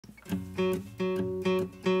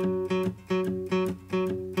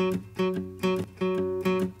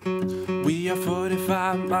We are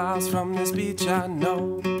 45 miles from this beach, I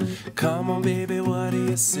know. Come on, baby, what do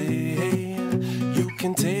you say? You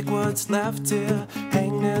can take what's left here,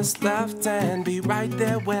 hang this left, and be right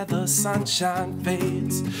there where the sunshine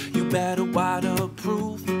fades. You better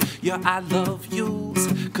waterproof your I love yous,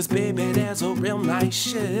 'cause baby, there's a real nice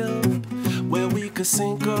ship where we could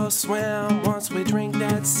sink or swim once we drink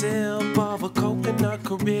that sip of a coconut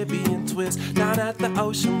Caribbean twist. Down at the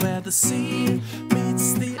ocean where the sea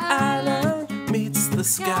meets the island, meets the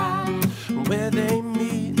sky. Where they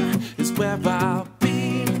meet is where I'll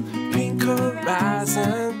be. Pink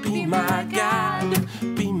horizon, be my guide,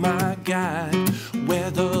 be my guide.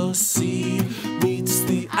 Where the sea meets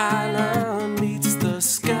the island, meets the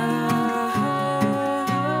sky.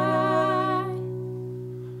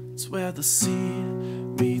 It's where the sea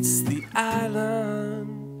meets the island,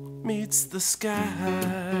 meets the sky.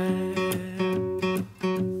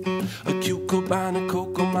 A cute Cabana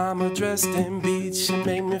Coco mama dressed in beach. She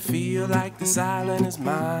made me feel like this island is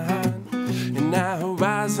mine. And that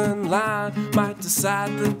horizon line might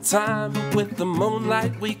decide the time. With the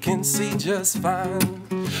moonlight we can see just fine.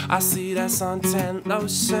 I see that suntan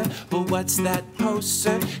lotion, but what's that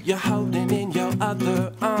potion you're holding in your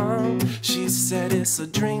other arm? She said it's a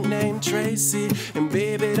drink named Tracy. And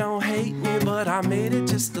baby, don't hate me, but I made it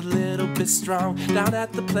just a little bit strong. Down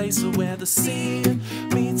at the place where the sea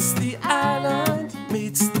meets the island,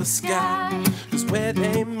 meets the sky. 'Cause where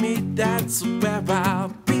they meet, that's where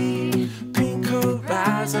I'll be. Pink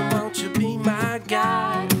horizon, won't you be my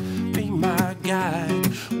guide, be my guide.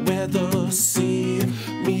 Where the sea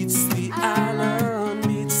meets the island,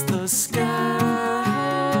 meets the sky.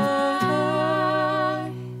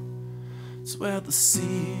 It's where the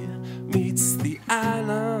sea meets the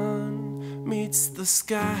island, meets the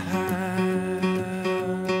sky.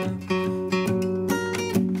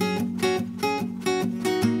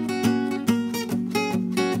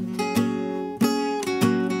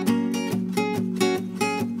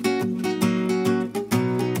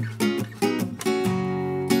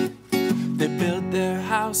 They build their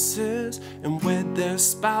houses and wed their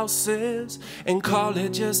spouses and call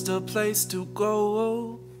it just a place to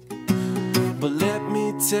go. But let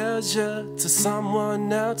me tell you, to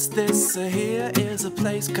someone else, this here is a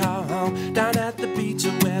place called home. Down at the beach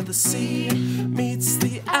where the sea meets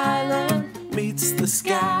the island, meets the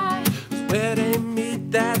sky. Where they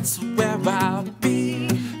meet, that's where I'll be.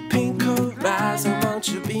 Pink horizon, won't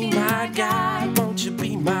you be my guide, won't you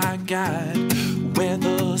be my guide. Where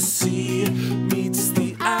the sea meets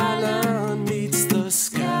the island, meets the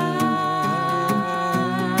sky.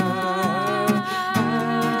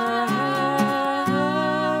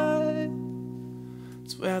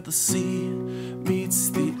 It's where the sea meets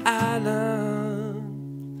the island,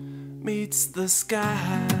 meets the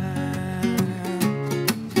sky.